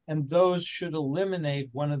 And those should eliminate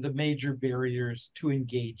one of the major barriers to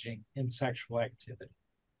engaging in sexual activity.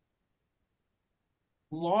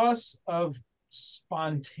 Loss of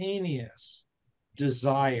spontaneous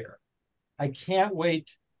desire. I can't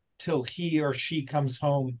wait till he or she comes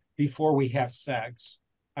home before we have sex.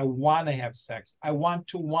 I want to have sex. I want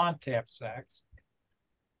to have sex.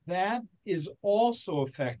 That is also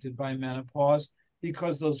affected by menopause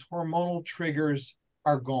because those hormonal triggers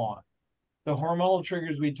are gone. The hormonal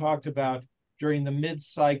triggers we talked about during the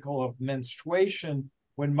mid-cycle of menstruation,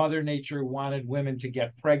 when Mother Nature wanted women to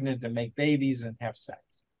get pregnant and make babies and have sex.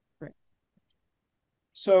 Right.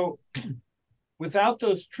 So without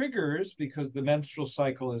those triggers, because the menstrual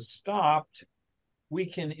cycle is stopped, we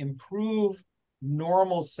can improve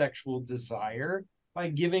normal sexual desire by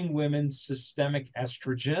giving women systemic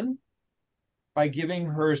estrogen, by giving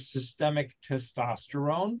her systemic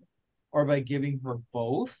testosterone, or by giving her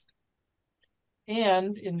both.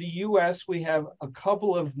 And in the US, we have a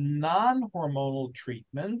couple of non-hormonal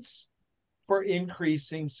treatments for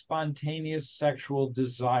increasing spontaneous sexual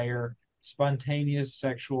desire, spontaneous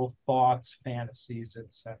sexual thoughts, fantasies,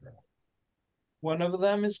 etc. One of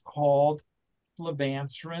them is called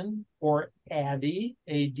flibanserin or ADDY,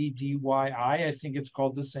 A-D-D-Y-I. I think it's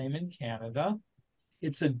called the same in Canada.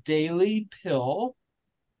 It's a daily pill.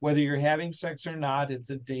 Whether you're having sex or not, it's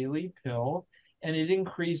a daily pill, and it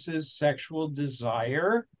increases sexual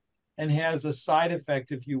desire and has a side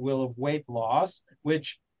effect, if you will, of weight loss,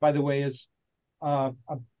 which, by the way, is a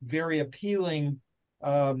very appealing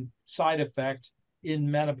side effect in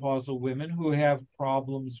menopausal women who have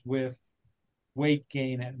problems with weight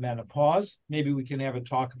gain at menopause. Maybe we can have a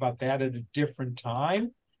talk about that at a different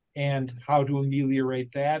time and how to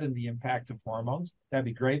ameliorate that and the impact of hormones. That'd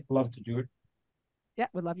be great. Love to do it. Yeah,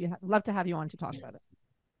 would love to have you on to talk about it.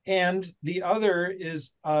 And the other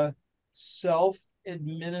is a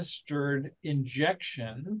self-administered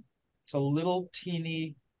injection. It's a little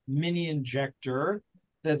teeny mini injector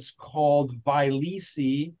that's called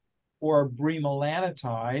Vyleesi or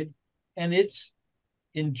bremelanotide, and it's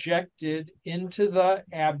injected into the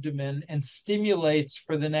abdomen and stimulates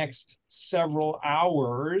for the next several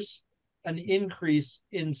hours an increase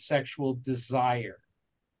in sexual desire.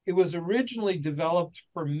 It was originally developed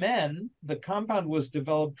for men. The compound was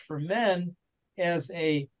developed for men as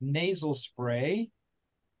a nasal spray,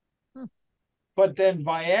 but then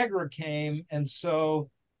Viagra came, and so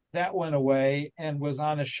that went away and was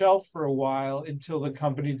on a shelf for a while until the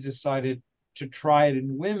company decided to try it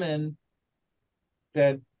in women.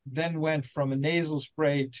 That then went from a nasal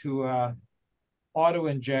spray to a auto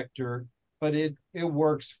injector, but it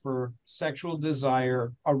works for sexual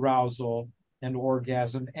desire, arousal, and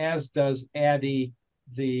orgasm, as does ADDY,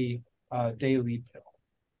 the daily pill.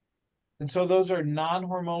 And so those are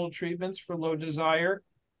non-hormonal treatments for low desire.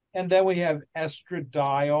 And then we have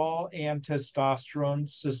estradiol and testosterone,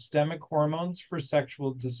 systemic hormones for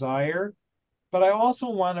sexual desire. But I also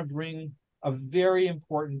want to bring a very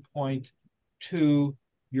important point to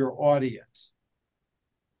your audience.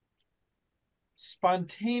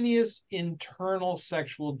 Spontaneous internal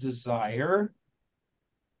sexual desire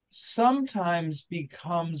sometimes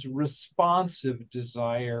becomes responsive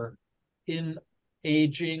desire in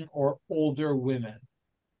aging or older women.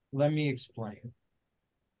 Let me explain.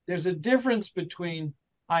 There's a difference between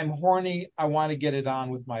I'm horny, I want to get it on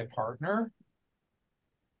with my partner,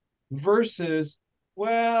 versus,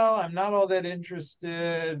 well, I'm not all that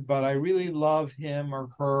interested, but I really love him or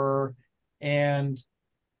her, and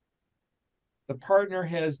the partner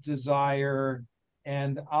has desire,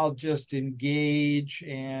 and I'll just engage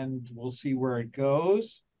and we'll see where it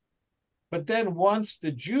goes. But then once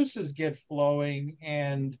the juices get flowing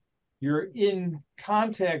and you're in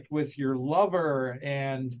contact with your lover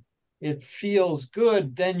and it feels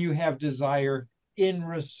good, then you have desire in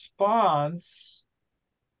response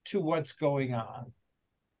to what's going on.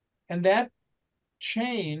 And that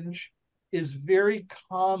change is very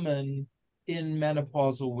common in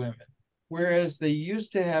menopausal women. Whereas they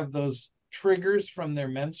used to have those triggers from their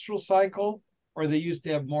menstrual cycle, or they used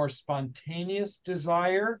to have more spontaneous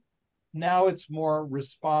desire, now it's more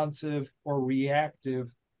responsive or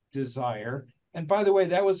reactive desire. And by the way,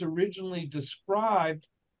 that was originally described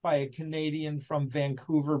by a Canadian from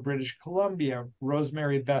Vancouver, British Columbia,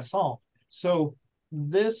 Rosemary Besson. So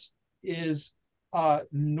this is a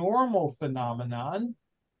normal phenomenon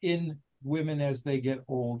in women as they get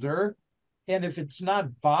older. And if it's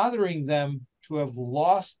not bothering them to have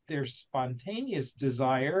lost their spontaneous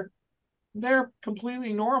desire, they're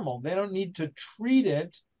completely normal. They don't need to treat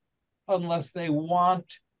it unless they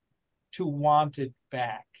want it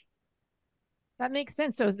back. That makes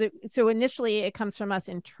sense. So initially it comes from us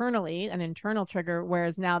internally, an internal trigger,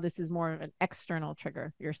 whereas now this is more of an external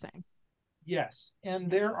trigger, you're saying. Yes. And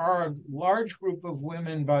there are a large group of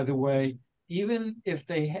women, by the way, even if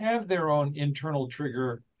they have their own internal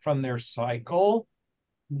trigger from their cycle,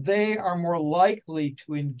 they are more likely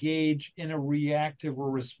to engage in a reactive or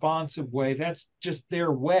responsive way. That's just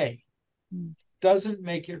their way. Doesn't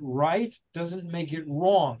make it right, doesn't make it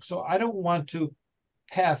wrong. So I don't want to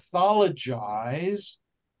pathologize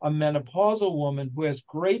a menopausal woman who has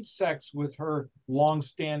great sex with her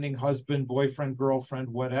longstanding husband, boyfriend, girlfriend,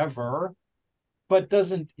 whatever, but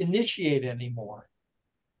doesn't initiate anymore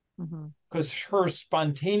because her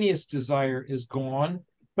spontaneous desire is gone,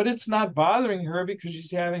 but it's not bothering her because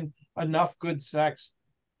she's having enough good sex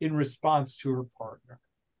in response to her partner.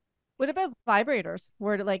 What about vibrators?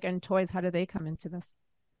 And toys, how do they come into this?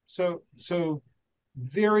 So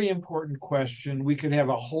very important question. We could have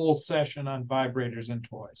a whole session on vibrators and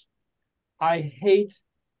toys. I hate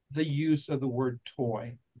the use of the word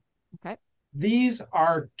toy. Okay. These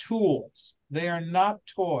are tools. They are not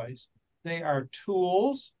toys. They are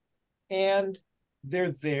tools, and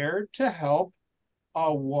they're there to help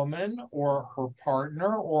a woman or her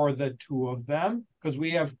partner or the two of them, because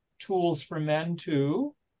we have tools for men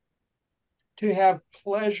too, to have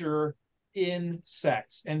pleasure in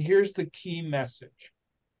sex. And here's the key message.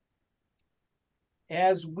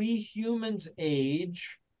 As we humans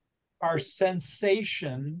age, our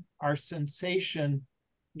sensation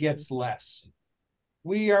gets less.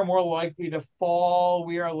 We are more likely to fall.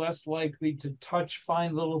 We are less likely to touch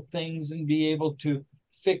fine little things and be able to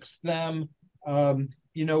fix them.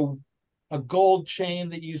 A gold chain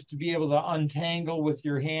that used to be able to untangle with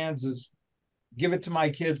your hands is give it to my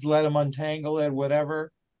kids, let them untangle it,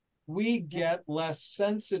 whatever. We get less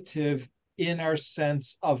sensitive in our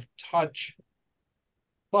sense of touch.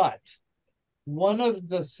 But one of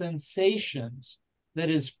the sensations that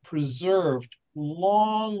is preserved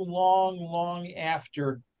long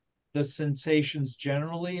after the sensations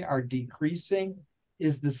generally are decreasing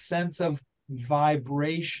is the sense of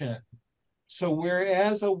vibration. So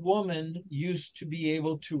whereas a woman used to be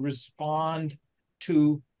able to respond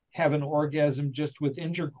to have an orgasm just with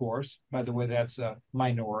intercourse, by the way, that's a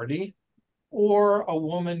minority, or a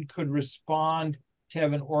woman could respond to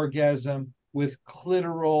have an orgasm with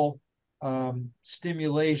clitoral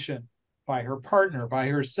stimulation by her partner, by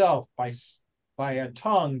herself, by a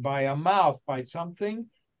tongue, by a mouth, by something.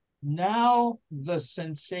 Now the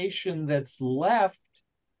sensation that's left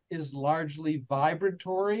is largely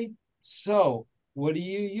vibratory. So what do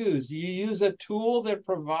you use? You use a tool that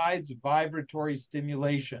provides vibratory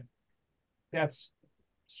stimulation. That's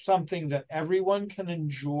something that everyone can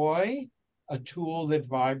enjoy, a tool that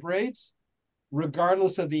vibrates,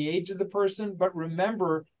 regardless of the age of the person. But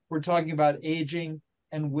remember, we're talking about aging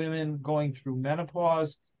and women going through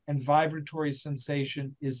menopause, and vibratory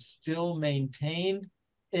sensation is still maintained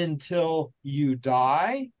until you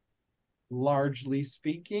die, largely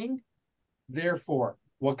speaking. Therefore,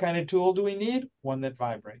 what kind of tool do we need? One that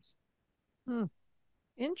vibrates.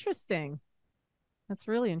 Interesting. That's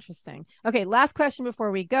really interesting. Okay, last question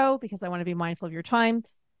before we go, because I want to be mindful of your time.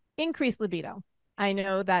 Increased libido. I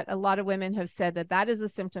know that a lot of women have said that that is a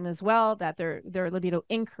symptom as well, that their libido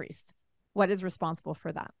increased. What is responsible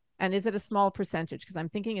for that? And is it a small percentage? Because I'm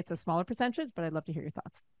thinking it's a smaller percentage, but I'd love to hear your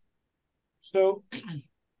thoughts. So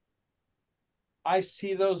I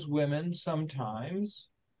see those women sometimes,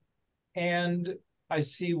 and I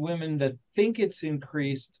see women that think it's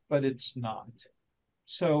increased, but it's not.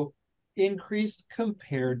 So increased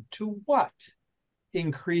compared to what?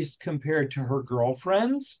 Increased compared to her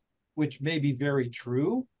girlfriends, which may be very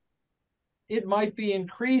true. It might be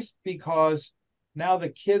increased because now the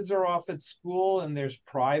kids are off at school and there's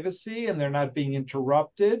privacy and they're not being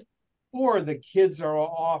interrupted, or the kids are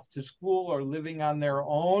off to school or living on their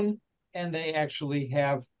own and they actually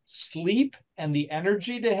have sleep and the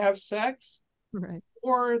energy to have sex, right?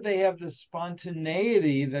 Or they have the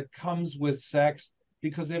spontaneity that comes with sex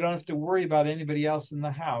because they don't have to worry about anybody else in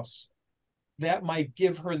the house. That might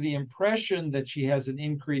give her the impression that she has an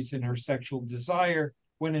increase in her sexual desire,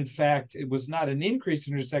 when in fact it was not an increase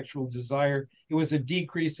in her sexual desire. It was a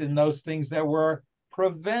decrease in those things that were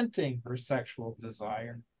preventing her sexual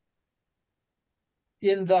desire.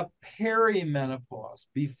 In the perimenopause,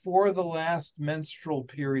 before the last menstrual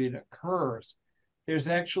period occurs, there's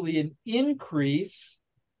actually an increase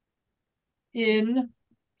in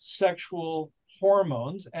sexual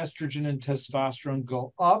hormones. Estrogen and testosterone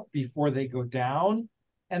go up before they go down.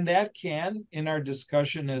 And that can, in our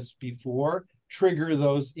discussion as before, trigger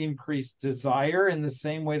those increased desire in the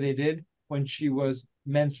same way they did when she was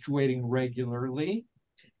menstruating regularly.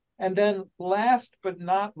 And then last but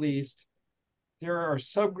not least, there are a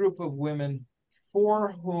subgroup of women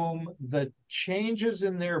for whom the changes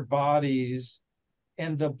in their bodies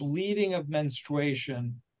and the bleeding of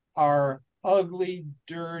menstruation are ugly,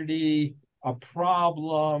 dirty, a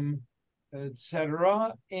problem,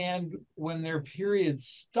 etc. And when their periods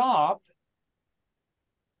stop,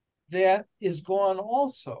 that is gone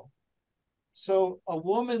also. So a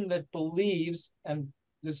woman that believes, and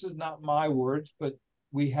this is not my words, but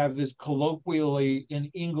we have this colloquially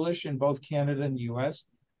in English in both Canada and US,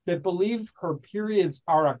 that believe her periods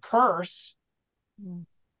are a curse,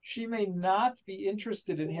 she may not be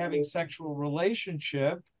interested in having sexual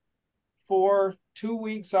relationship for 2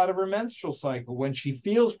 weeks out of her menstrual cycle, when she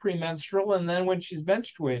feels premenstrual and then when she's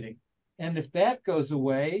menstruating. And if that goes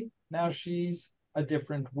away, now she's a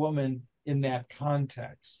different woman in that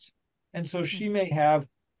context. And so she may have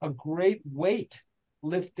a great weight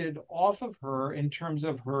lifted off of her in terms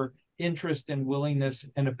of her interest and willingness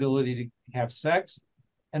and ability to have sex,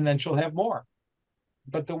 and then she'll have more.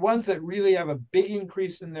 But the ones that really have a big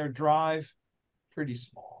increase in their drive, pretty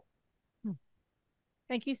small.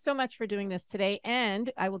 Thank you so much for doing this today.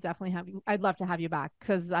 And I will definitely have you, I'd love to have you back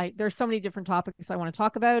because there's so many different topics I want to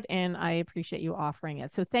talk about, and I appreciate you offering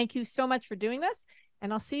it. So thank you so much for doing this,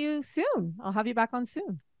 and I'll see you soon. I'll have you back on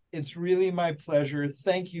soon. It's really my pleasure.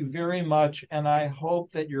 Thank you very much. And I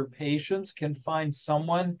hope that your patients can find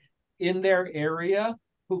someone in their area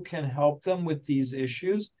who can help them with these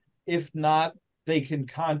issues. If not, they can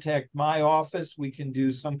contact my office. We can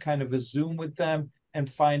do some kind of a Zoom with them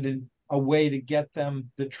and find a way to get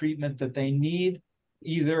them the treatment that they need,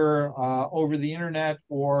 either over the internet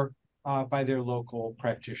or by their local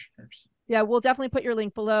practitioners. Yeah, we'll definitely put your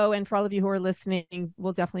link below. And for all of you who are listening,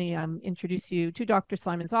 we'll definitely introduce you to Dr.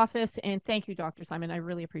 Simon's office. And thank you, Dr. Simon. I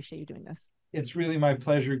really appreciate you doing this. It's really my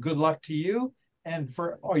pleasure. Good luck to you. And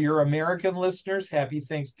for all your American listeners, happy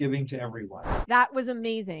Thanksgiving to everyone. That was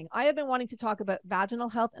amazing. I have been wanting to talk about vaginal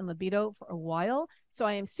health and libido for a while. So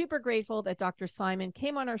I am super grateful that Dr. Simon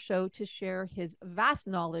came on our show to share his vast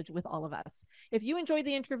knowledge with all of us. If you enjoyed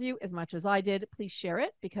the interview as much as I did, please share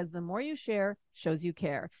it, because the more you share shows you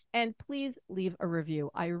care. And please leave a review.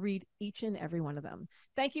 I read each and every one of them.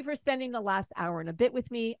 Thank you for spending the last hour and a bit with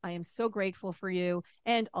me. I am so grateful for you,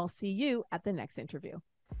 and I'll see you at the next interview.